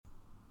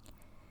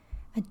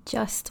I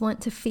just want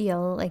to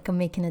feel like I'm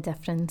making a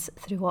difference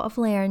through what I've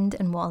learned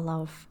and what I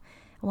love.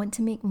 I want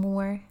to make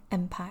more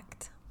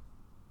impact.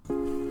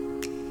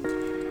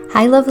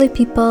 Hi lovely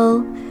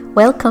people,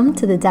 welcome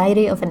to the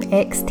Diary of an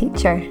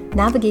Ex-Teacher,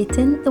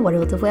 navigating the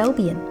world of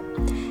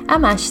wellbeing.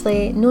 I'm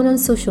Ashley, known on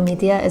social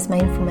media as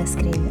Mindfulness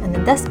Green, and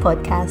in this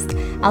podcast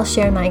I'll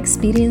share my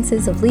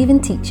experiences of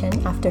leaving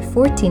teaching after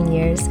 14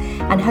 years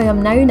and how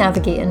I'm now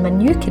navigating my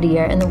new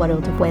career in the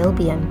world of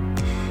wellbeing.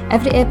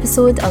 Every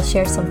episode I'll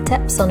share some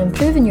tips on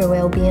improving your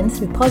wellbeing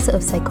through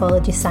positive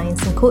psychology,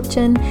 science and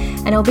coaching,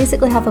 and I'll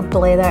basically have a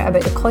blather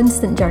about the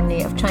constant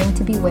journey of trying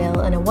to be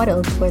well in a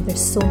world where there's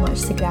so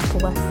much to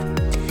grapple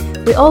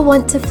with. We all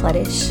want to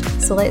flourish,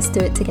 so let's do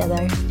it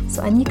together.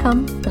 So in you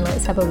come and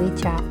let's have a wee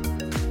chat.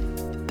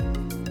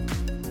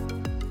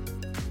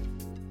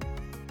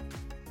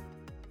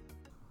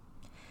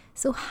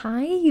 So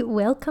hi,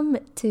 welcome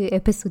to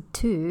episode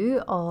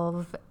 2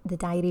 of the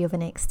Diary of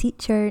an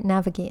Ex-Teacher,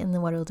 navigating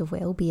the world of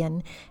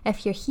wellbeing.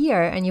 If you're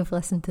here and you've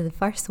listened to the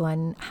first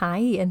one, hi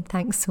and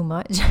thanks so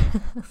much.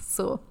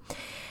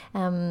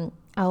 I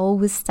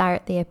always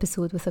start the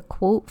episode with a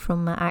quote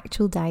from my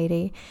actual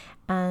diary,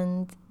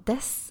 and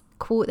this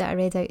quote that I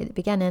read out at the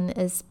beginning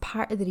is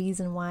part of the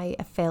reason why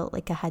I felt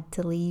like I had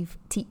to leave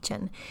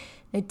teaching.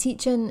 Now,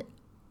 teaching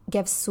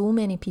gives so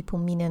many people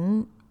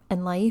meaning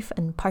in life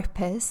and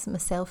purpose,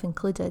 myself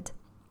included.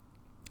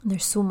 And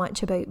there's so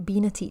much about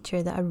being a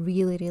teacher that I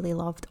really, really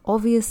loved.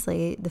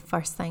 Obviously, the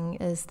first thing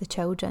is the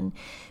children.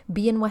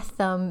 Being with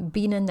them,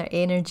 being in their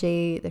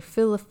energy, they're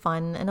full of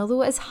fun. And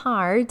although it's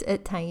hard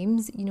at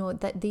times,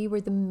 that they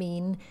were the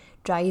main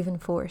driving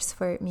force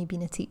for me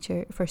being a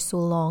teacher for so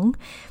long.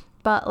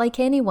 But like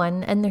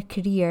anyone in their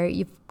career,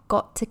 you've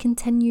got to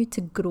continue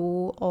to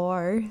grow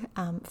or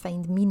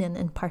find meaning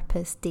and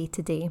purpose day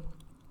to day.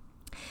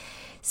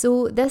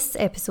 So this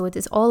episode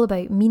is all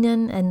about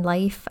meaning in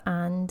life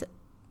and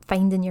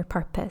finding your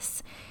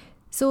purpose.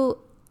 So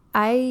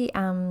I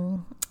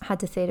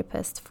had a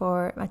therapist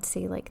for, I'd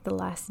say, like the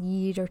last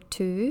year or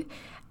two,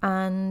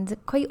 and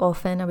quite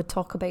often I would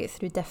talk about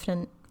through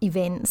different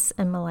events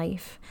in my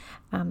life.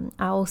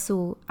 I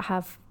also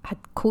have had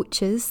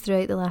coaches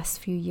throughout the last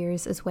few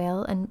years as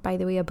well, and by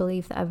the way, I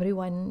believe that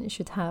everyone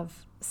should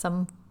have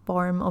some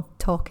form of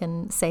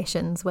talking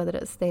sessions, whether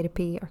it's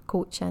therapy or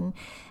coaching.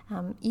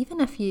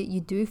 Even if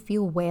you do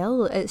feel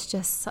well, it's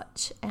just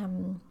such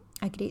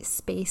a great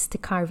space to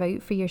carve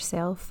out for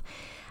yourself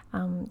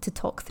to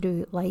talk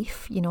through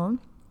life,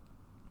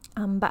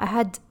 But I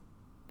had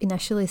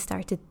initially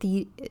started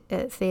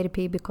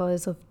therapy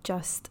because of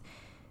just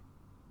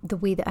the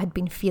way that I'd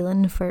been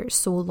feeling for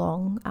so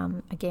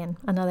long. Again,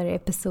 another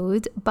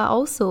episode. But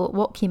also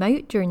what came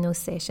out during those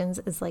sessions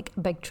is like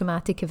big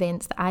traumatic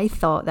events that I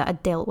thought that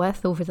I'd dealt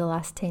with over the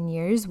last 10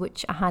 years,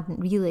 which I hadn't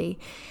really.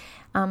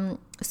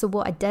 So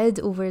what I did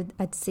over,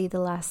 I'd say, the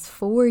last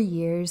 4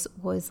 years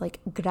was like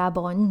grab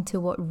on to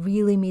what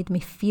really made me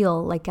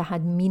feel like I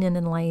had meaning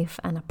in life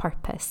and a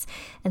purpose.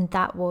 And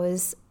that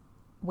was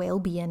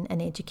well-being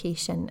and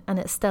education, and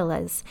it still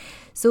is.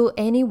 So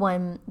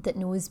anyone that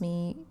knows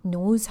me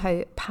knows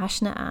how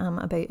passionate I am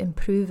about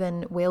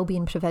improving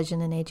well-being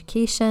provision and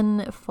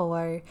education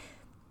for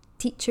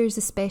teachers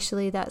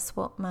especially. That's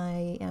what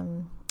my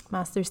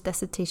master's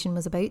dissertation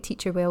was about,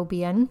 teacher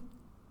well-being,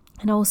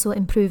 and also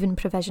improving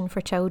provision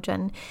for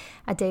children.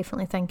 I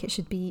definitely think it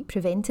should be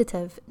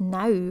preventative.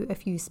 Now,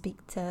 if you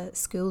speak to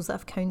schools that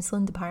have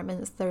counselling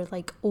departments, they're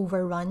like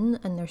overrun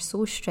and they're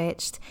so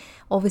stretched,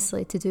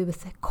 obviously to do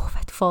with the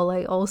COVID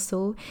fallout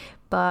also.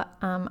 But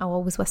I'll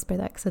always whisper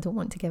that because I don't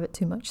want to give it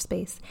too much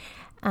space.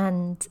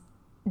 And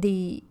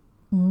the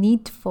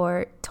need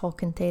for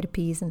talking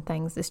therapies and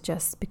things is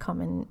just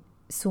becoming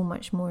so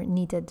much more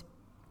needed,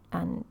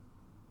 and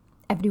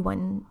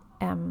everyone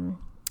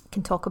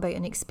can talk about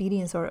an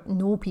experience or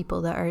know people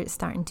that are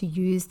starting to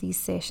use these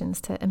sessions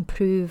to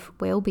improve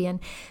well-being.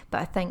 But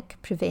I think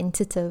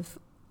preventative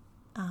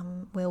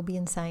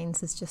well-being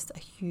science is just a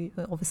huge,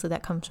 obviously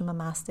that comes from a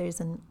master's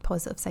in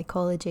positive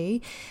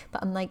psychology,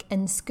 but I'm like,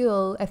 in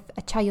school, if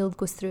a child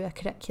goes through a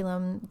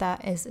curriculum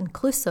that is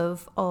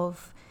inclusive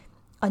of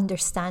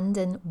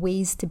understanding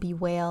ways to be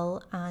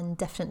well and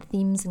different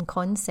themes and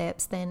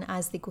concepts, then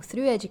as they go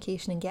through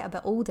education and get a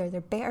bit older,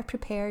 they're better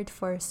prepared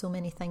for so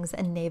many things that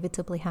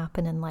inevitably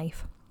happen in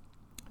life,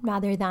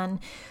 rather than,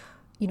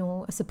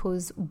 I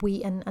suppose,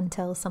 waiting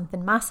until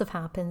something massive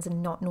happens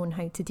and not knowing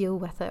how to deal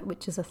with it,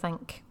 which is, I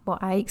think,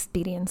 what I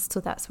experienced. So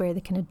that's where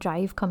the kind of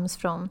drive comes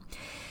from.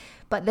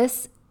 But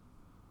this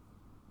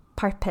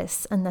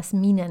purpose and this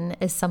meaning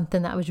is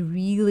something that I was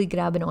really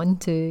grabbing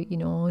onto,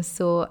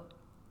 so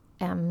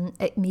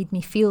it made me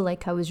feel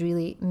like I was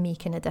really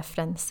making a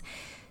difference.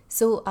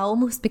 So I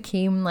almost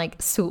became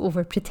like so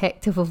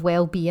overprotective of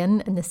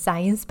well-being and the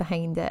science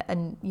behind it.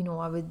 And,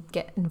 I would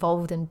get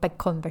involved in big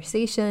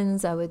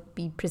conversations. I would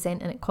be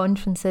presenting at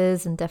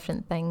conferences and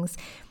different things.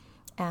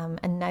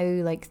 And now,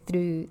 like,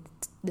 through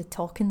the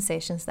talking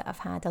sessions that I've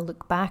had, I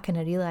look back and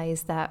I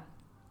realise that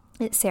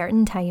at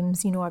certain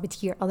times, I would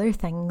hear other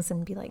things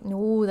and be like,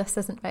 no, this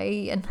isn't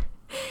right. And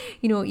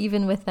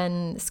Even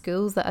within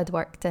schools that I'd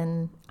worked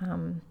in,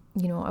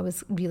 I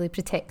was really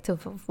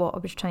protective of what I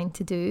was trying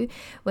to do,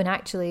 when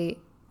actually,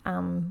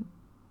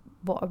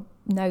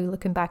 now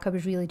looking back, I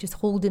was really just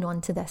holding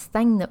on to this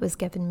thing that was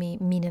giving me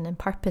meaning and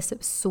purpose. It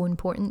was so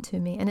important to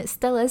me, and it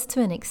still is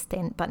to an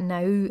extent, but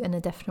now in a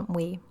different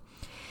way.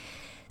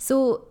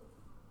 So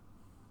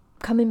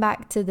coming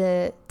back to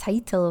the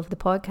title of the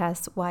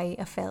podcast, why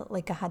I felt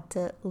like I had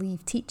to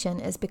leave teaching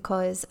is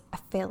because I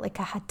felt like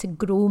I had to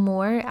grow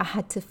more. I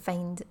had to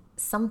find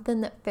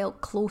something that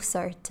felt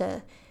closer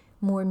to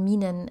more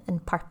meaning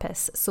and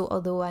purpose. So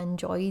although I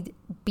enjoyed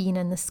being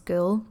in the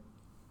school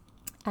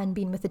and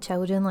being with the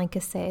children, like I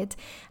said,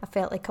 I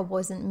felt like I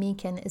wasn't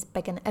making as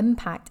big an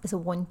impact as I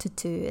wanted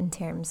to in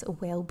terms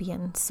of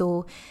well-being.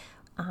 So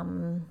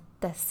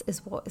this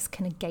is what has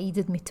kind of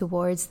guided me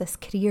towards this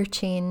career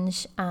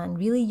change and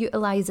really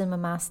utilising my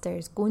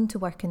masters, going to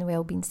work in the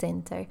Wellbeing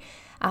Centre.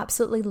 I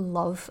absolutely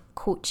love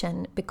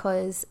coaching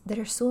because there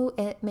are so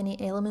many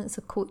elements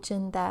of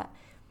coaching that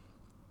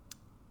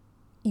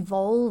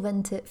evolve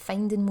into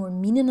finding more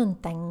meaning in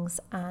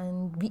things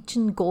and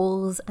reaching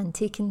goals and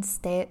taking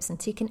steps and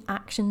taking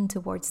action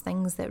towards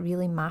things that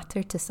really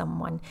matter to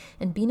someone.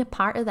 And being a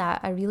part of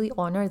that, I really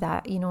honour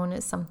that, and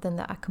it's something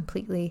that I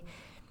completely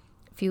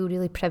feel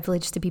really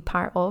privileged to be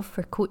part of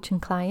for coaching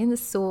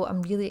clients. So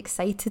I'm really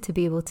excited to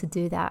be able to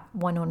do that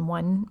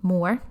one-on-one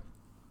more.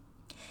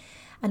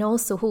 And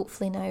also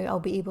hopefully now I'll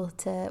be able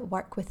to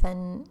work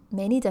within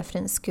many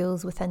different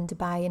schools within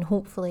Dubai and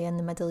hopefully in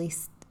the Middle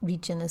East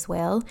region as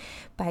well,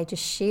 by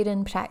just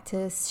sharing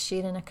practice,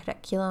 sharing a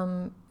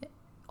curriculum,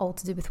 all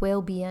to do with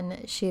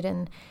well-being,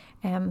 sharing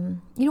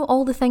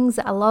all the things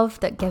that I love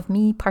that give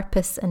me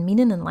purpose and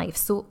meaning in life.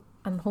 So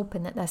I'm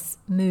hoping that this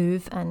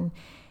move and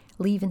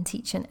leaving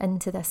teaching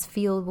into this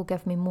field will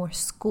give me more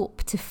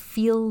scope to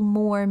feel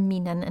more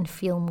meaning and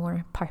feel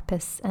more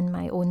purpose in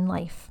my own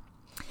life.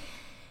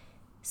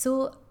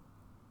 So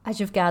as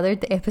you've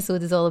gathered, the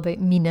episode is all about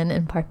meaning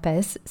and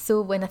purpose.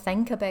 So when I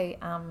think about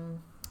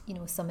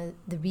some of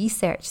the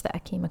research that I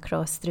came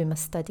across through my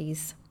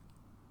studies,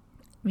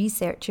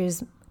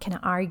 researchers kind of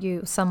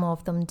argue, some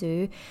of them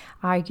do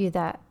argue,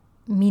 that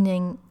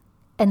meaning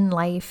in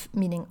life,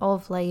 meaning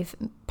of life,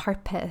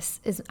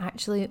 purpose is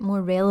actually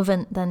more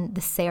relevant than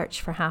the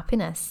search for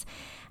happiness.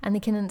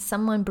 And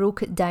someone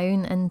broke it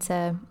down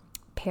into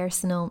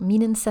personal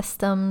meaning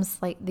systems,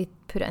 like they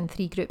put it in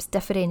 3 groups: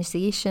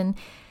 differentiation,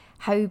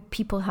 how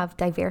people have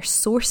diverse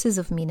sources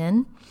of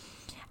meaning,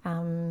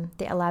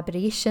 the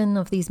elaboration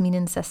of these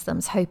meaning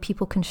systems, how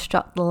people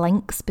construct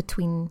links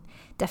between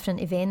different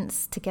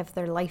events to give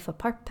their life a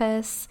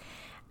purpose,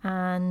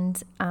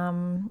 and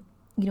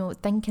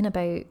thinking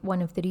about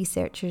one of the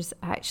researchers.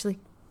 I actually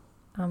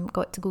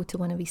got to go to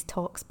one of his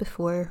talks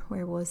before.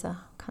 Where was I?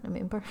 Can't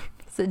remember.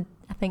 So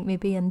I think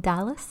maybe in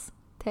Dallas,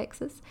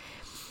 Texas.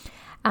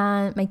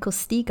 And Michael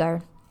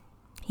Steger,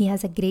 he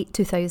has a great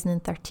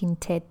 2013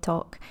 TED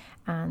Talk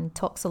and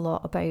talks a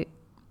lot about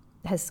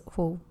his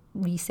whole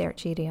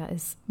research area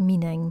is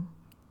meaning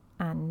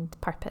and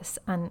purpose,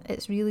 and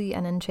it's really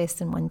an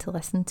interesting one to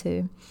listen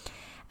to.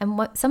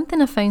 And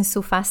something I found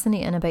so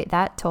fascinating about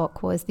that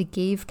talk was they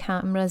gave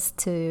cameras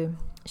to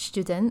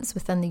students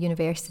within the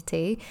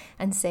university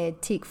and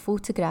said, take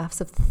photographs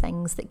of the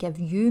things that give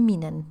you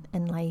meaning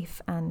in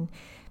life and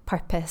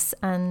purpose,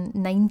 and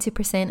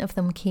 90% of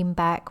them came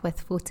back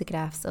with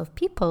photographs of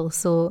people.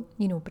 So,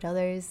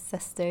 brothers,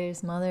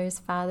 sisters, mothers,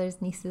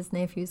 fathers, nieces,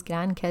 nephews,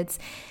 grandkids.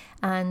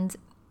 And,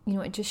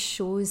 it just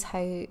shows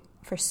how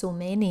for so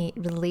many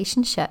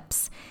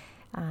relationships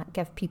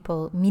give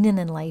people meaning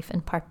in life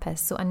and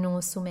purpose. So I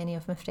know so many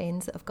of my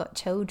friends that have got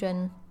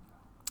children,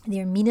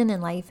 their meaning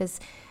in life is,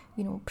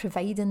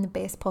 providing the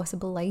best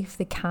possible life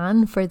they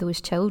can for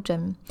those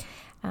children.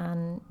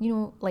 And,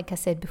 like I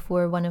said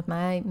before, one of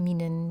my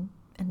meaning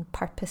and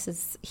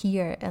purposes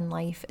here in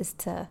life is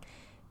to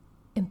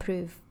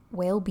improve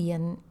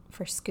well-being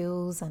for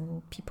schools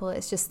and people.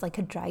 It's just like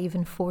a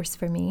driving force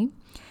for me.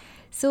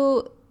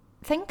 So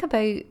think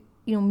about,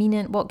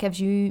 meaning, what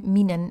gives you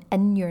meaning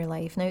in your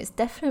life. Now, it's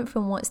different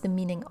from what's the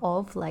meaning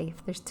of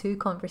life. There's 2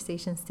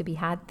 conversations to be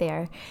had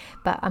there,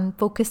 but I'm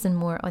focusing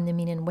more on the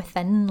meaning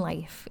within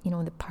life,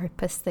 the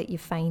purpose that you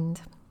find.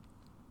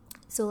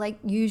 So like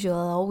usual,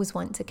 I always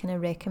want to kind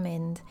of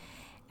recommend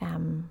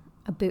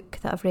a book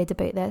that I've read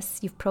about this.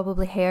 You've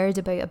probably heard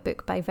about a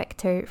book by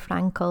Viktor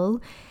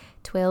Frankl,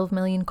 12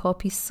 million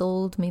copies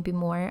sold, maybe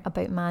more,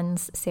 about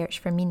man's search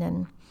for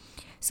meaning.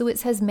 So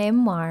it's his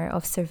memoir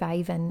of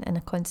surviving in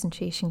a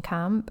concentration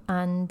camp,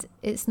 and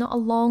it's not a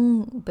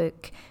long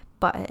book,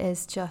 but it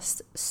is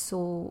just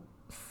so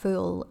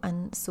full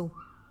and so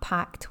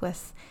packed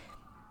with,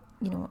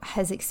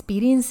 his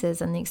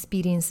experiences and the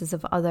experiences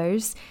of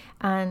others.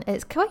 And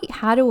it's quite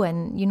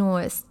harrowing,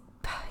 it's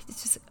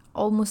just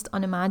almost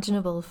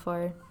unimaginable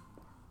for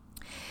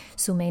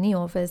so many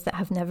of us that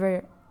have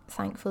never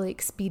thankfully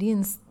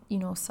experienced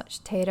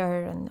such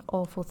terror and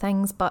awful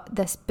things. But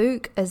this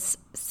book is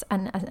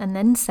an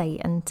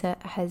insight into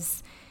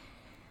his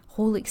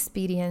whole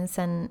experience.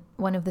 And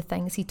one of the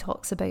things he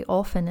talks about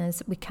often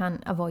is we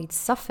can't avoid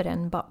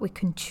suffering, but we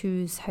can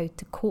choose how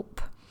to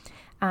cope.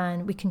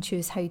 And we can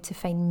choose how to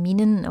find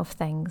meaning of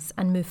things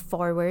and move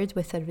forward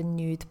with a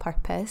renewed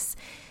purpose.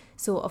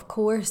 So, of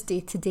course, day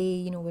to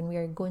day, when we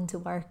are going to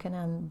work and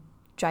I'm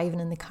driving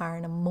in the car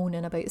and I'm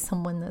moaning about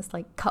someone that's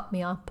like cut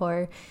me up,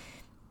 or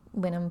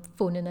when I'm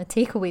phoning a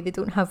takeaway, they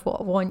don't have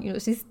what I want.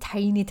 It's these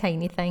tiny,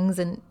 tiny things,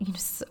 and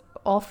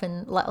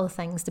often little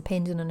things,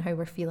 depending on how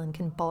we're feeling,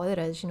 can bother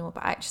us.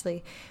 But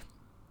actually,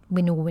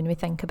 we know when we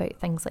think about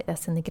things like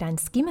this in the grand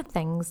scheme of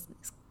things,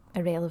 it's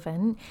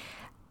irrelevant.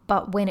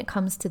 But when it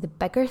comes to the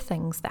bigger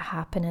things that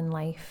happen in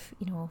life,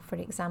 for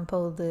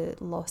example, the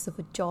loss of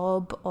a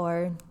job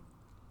or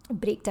a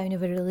breakdown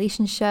of a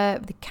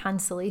relationship, the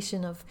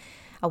cancellation of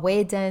a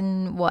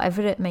wedding,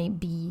 whatever it might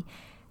be,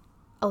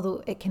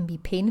 although it can be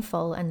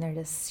painful and there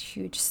is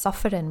huge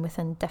suffering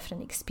within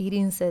different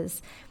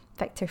experiences,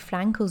 Viktor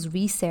Frankl's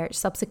research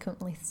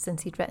subsequently,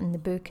 since he'd written the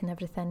book and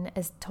everything,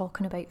 is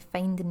talking about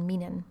finding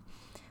meaning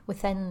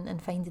within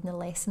and finding the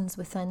lessons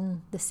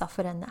within the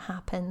suffering that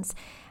happens,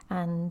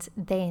 and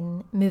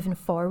then moving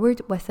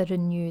forward with a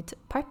renewed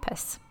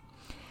purpose.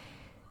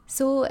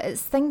 So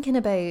it's thinking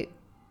about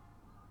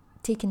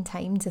taking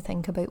time to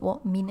think about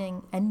what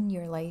meaning in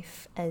your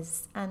life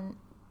is. And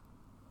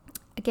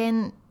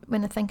again,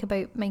 when I think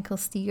about Michael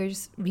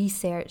Steger's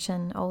research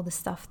and all the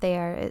stuff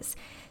there, it's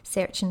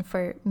searching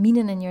for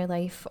meaning in your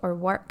life or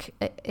work.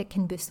 It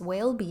can boost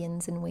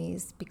well-beings in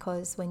ways,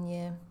 because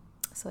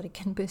it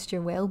can boost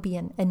your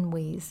well-being in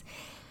ways,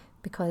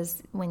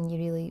 because when you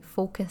really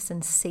focus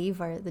and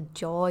savor the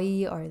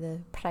joy or the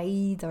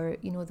pride or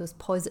those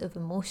positive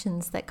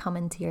emotions that come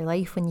into your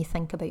life when you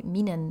think about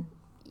meaning,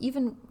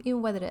 even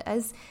whether it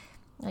is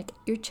like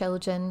your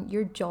children,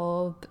 your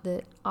job,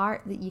 the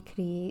art that you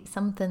create,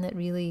 something that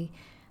really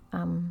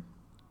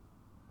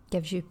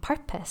gives you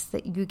purpose,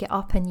 that you get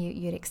up and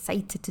you're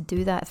excited to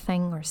do that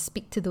thing or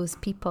speak to those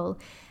people,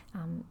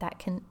 that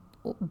can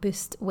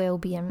boost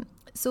well-being.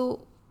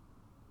 So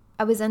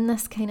I was in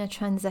this kind of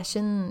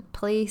transition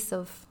place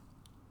of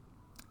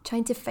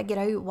trying to figure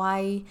out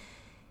why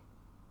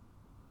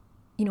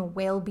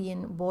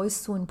well-being was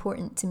so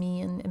important to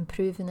me, and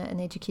improving it in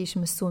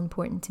education was so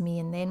important to me.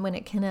 And then when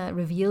it kind of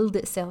revealed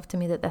itself to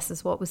me that this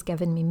is what was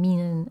giving me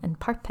meaning and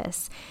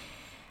purpose,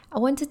 I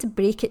wanted to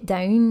break it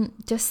down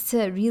just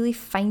to really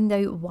find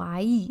out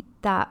why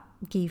that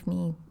gave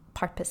me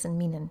purpose and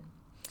meaning.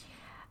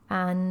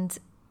 And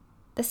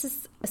this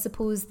is, I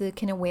suppose, the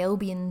kind of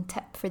well-being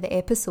tip for the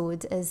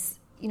episode is,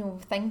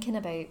 thinking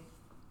about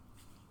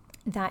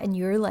that in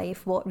your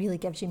life, what really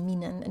gives you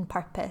meaning and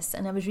purpose.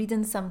 And I was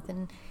reading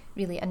something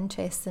really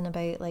interesting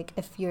about, like,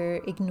 if you're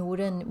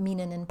ignoring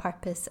meaning and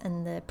purpose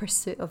in the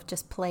pursuit of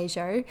just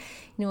pleasure,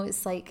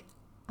 it's like,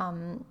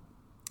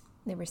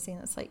 they were saying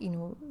it's like,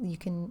 you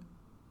can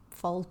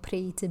fall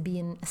prey to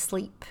being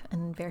asleep,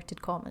 in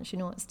inverted commas.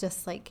 It's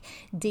just like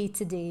day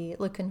to day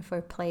looking for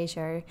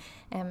pleasure.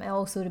 It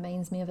also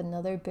reminds me of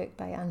another book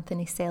by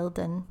Anthony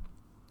Seldon.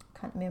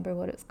 Can't remember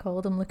what it's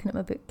called. I'm looking at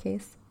my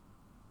bookcase.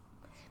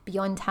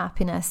 Beyond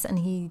Happiness, and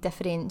he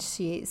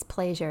differentiates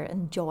pleasure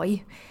and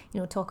joy,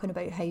 talking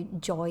about how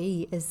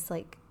joy is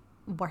like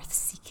worth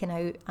seeking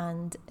out,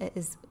 and it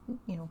is,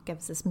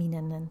 gives us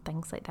meaning and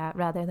things like that,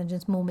 rather than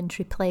just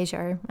momentary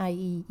pleasure,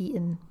 i.e.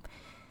 eating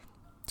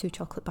 2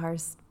 chocolate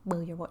bars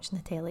while you're watching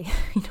the telly.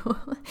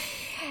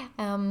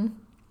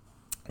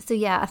 So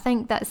yeah, I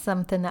think that's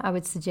something that I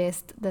would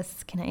suggest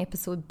this kind of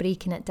episode,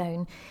 breaking it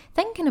down,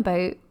 thinking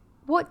about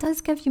what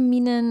does give you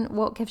meaning,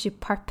 what gives you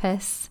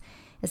purpose.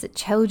 Is it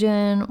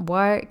children,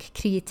 work,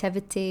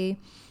 creativity?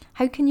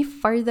 How can you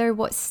further?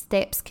 What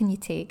steps can you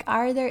take?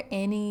 Are there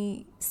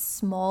any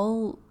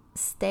small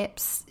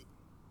steps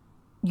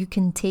you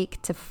can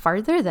take to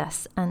further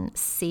this and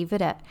savour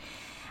it?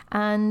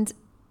 And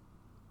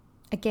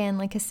again,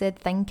 like I said,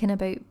 thinking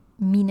about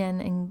meaning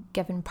and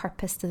giving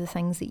purpose to the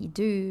things that you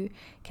do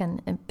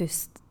can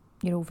boost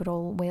your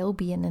overall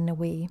well-being in a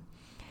way.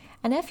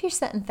 And if you're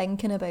sitting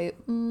thinking about,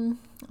 I'm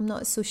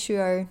not so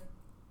sure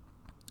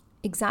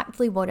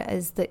exactly what it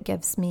is that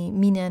gives me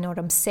meaning, or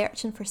I'm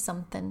searching for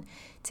something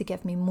to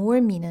give me more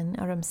meaning,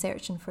 or I'm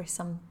searching for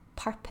some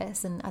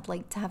purpose and I'd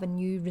like to have a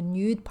new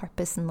renewed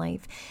purpose in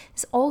life,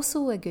 it's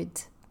also a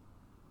good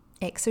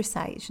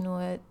exercise.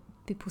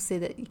 People say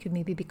that you could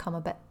maybe become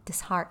a bit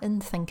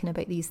disheartened thinking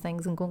about these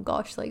things and going,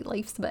 gosh, like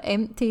life's a bit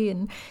empty.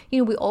 And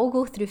we all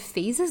go through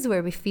phases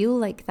where we feel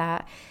like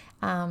that,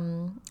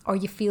 or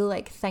you feel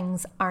like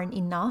things aren't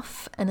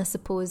enough. And I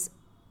suppose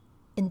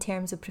in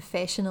terms of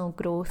professional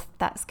growth,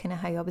 that's kind of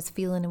how I was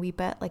feeling a wee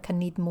bit, like I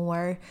need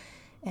more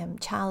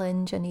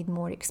challenge, I need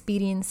more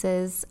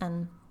experiences.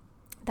 And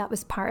that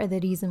was part of the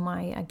reason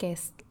why, I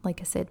guess, like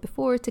I said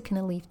before, to kind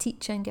of leave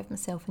teaching, give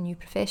myself a new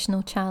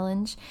professional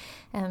challenge.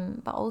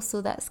 But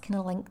also that's kind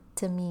of linked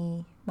to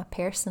my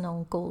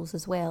personal goals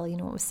as well. It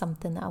was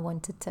something that I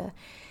wanted to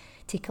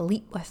take a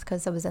leap with,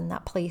 because I was in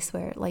that place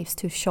where life's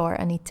too short,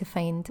 I need to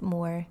find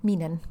more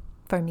meaning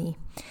for me.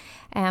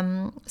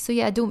 So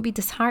yeah, don't be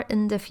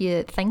disheartened if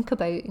you think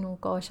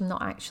about, gosh, I'm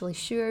not actually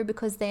sure,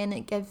 because then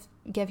it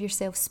give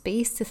yourself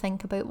space to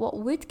think about what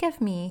would give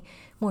me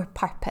more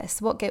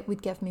purpose, what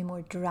would give me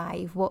more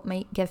drive, what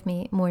might give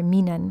me more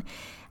meaning.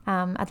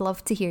 I'd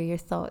love to hear your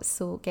thoughts,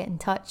 so get in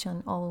touch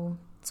on all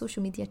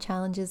social media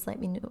channels. Let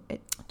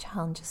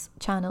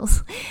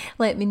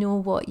me know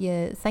what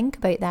you think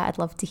about that. I'd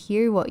love to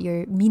hear what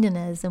your meaning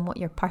is and what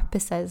your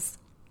purpose is.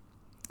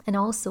 And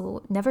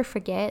also, never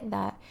forget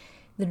that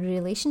the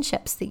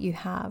relationships that you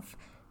have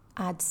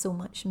add so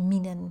much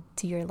meaning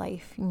to your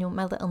life.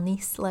 My little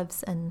niece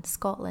lives in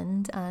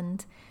Scotland,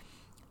 and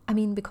I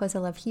mean, because I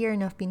live here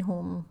and I've been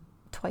home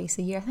twice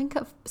a year, I think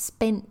I've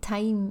spent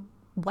time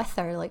with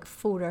her like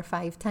 4 or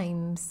 5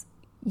 times,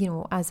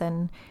 as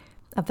in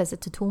I've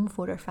visited home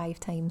 4 or 5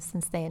 times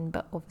since then,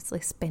 but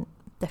obviously spent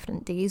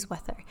different days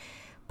with her.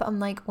 But I'm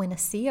like, when I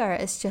see her,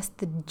 it's just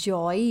the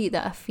joy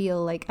that I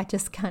feel. Like, I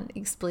just can't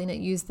explain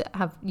it. You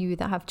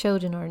that have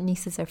children or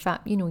nieces or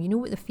you know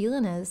what the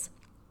feeling is,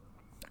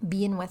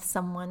 being with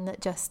someone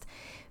that just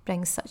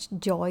brings such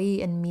joy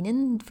and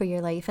meaning for your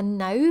life. And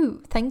now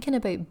thinking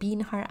about being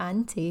her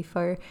auntie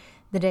for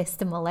the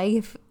rest of my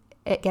life,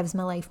 it gives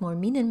my life more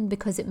meaning,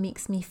 because it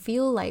makes me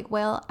feel like,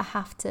 well, I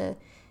have to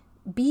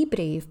be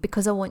brave,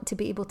 because I want to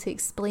be able to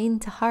explain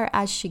to her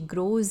as she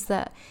grows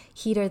that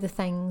here are the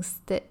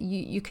things that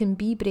you can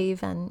be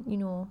brave and,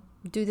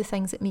 do the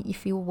things that make you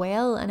feel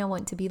well, and I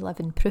want to be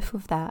living proof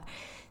of that.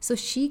 So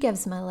she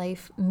gives my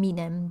life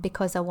meaning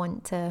because I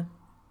want to,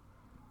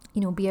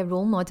 be a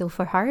role model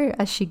for her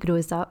as she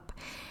grows up.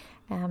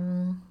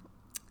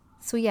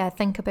 So yeah,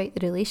 think about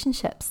the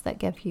relationships that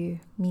give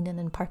you meaning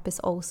and purpose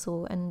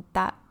also, and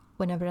that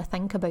whenever I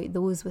think about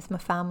those with my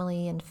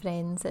family and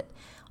friends, it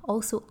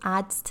also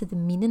adds to the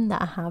meaning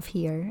that I have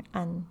here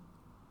and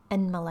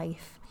in my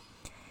life.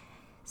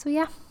 So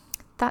yeah,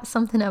 that's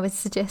something I would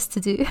suggest to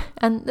do.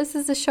 And this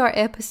is a short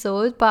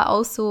episode, but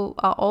also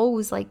I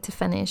always like to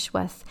finish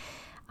with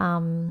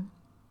a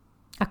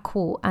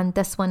quote, and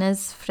this one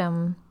is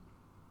from,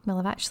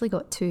 I've actually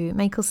got 2.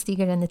 Michael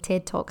Steger in the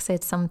TED Talk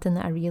said something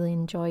that I really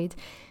enjoyed.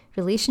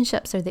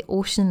 Relationships are the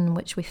ocean in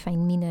which we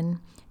find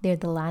meaning. They're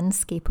the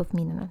landscape of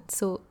meaning.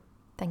 So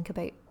think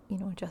about,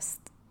 just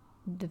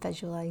the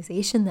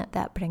visualization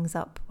that brings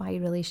up, why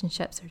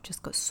relationships are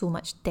just got so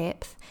much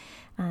depth,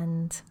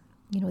 and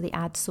they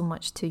add so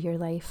much to your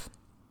life.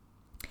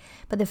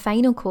 But the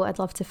final quote I'd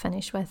love to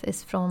finish with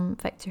is from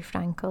Viktor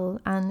Frankl,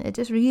 and it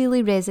just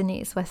really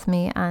resonates with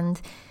me,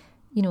 and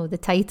the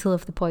title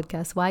of the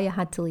podcast, Why I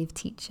Had to Leave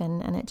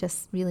Teaching, and it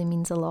just really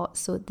means a lot.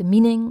 So the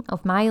meaning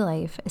of my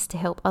life is to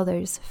help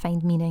others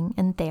find meaning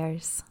in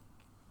theirs.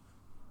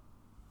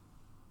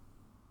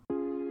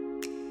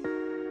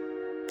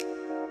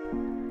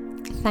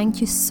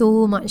 Thank you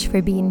so much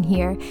for being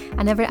here.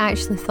 I never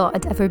actually thought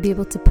I'd ever be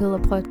able to pull a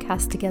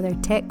podcast together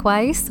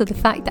tech-wise, so the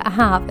fact that I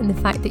have and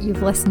the fact that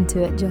you've listened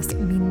to it just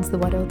means the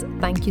world.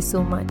 Thank you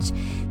so much.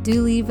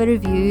 Do leave a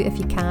review if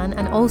you can,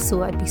 and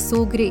also I'd be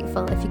so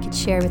grateful if you could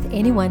share with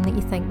anyone that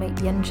you think might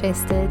be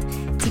interested,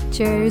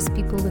 teachers,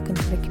 people looking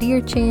for a career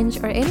change,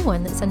 or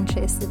anyone that's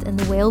interested in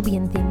the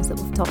well-being themes that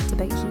we've talked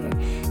about here.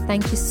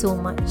 Thank you so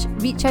much.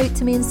 Reach out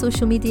to me on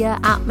social media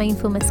at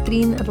Mindful Miss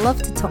Green. I'd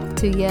love to talk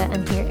to you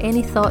and hear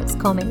any thoughts,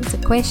 comments or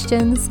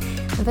questions,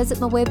 and visit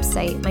my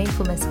website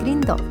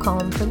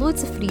mindfulmissgreen.com for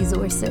loads of free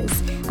resources.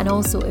 And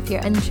also, if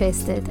you're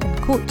interested in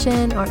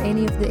coaching or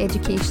any of the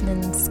education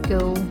and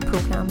school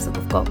programs that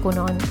we've got going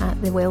on at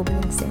the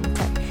Wellbeing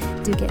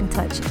Centre, do get in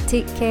touch.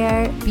 Take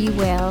care, be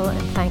well,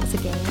 and thanks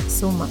again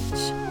so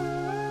much.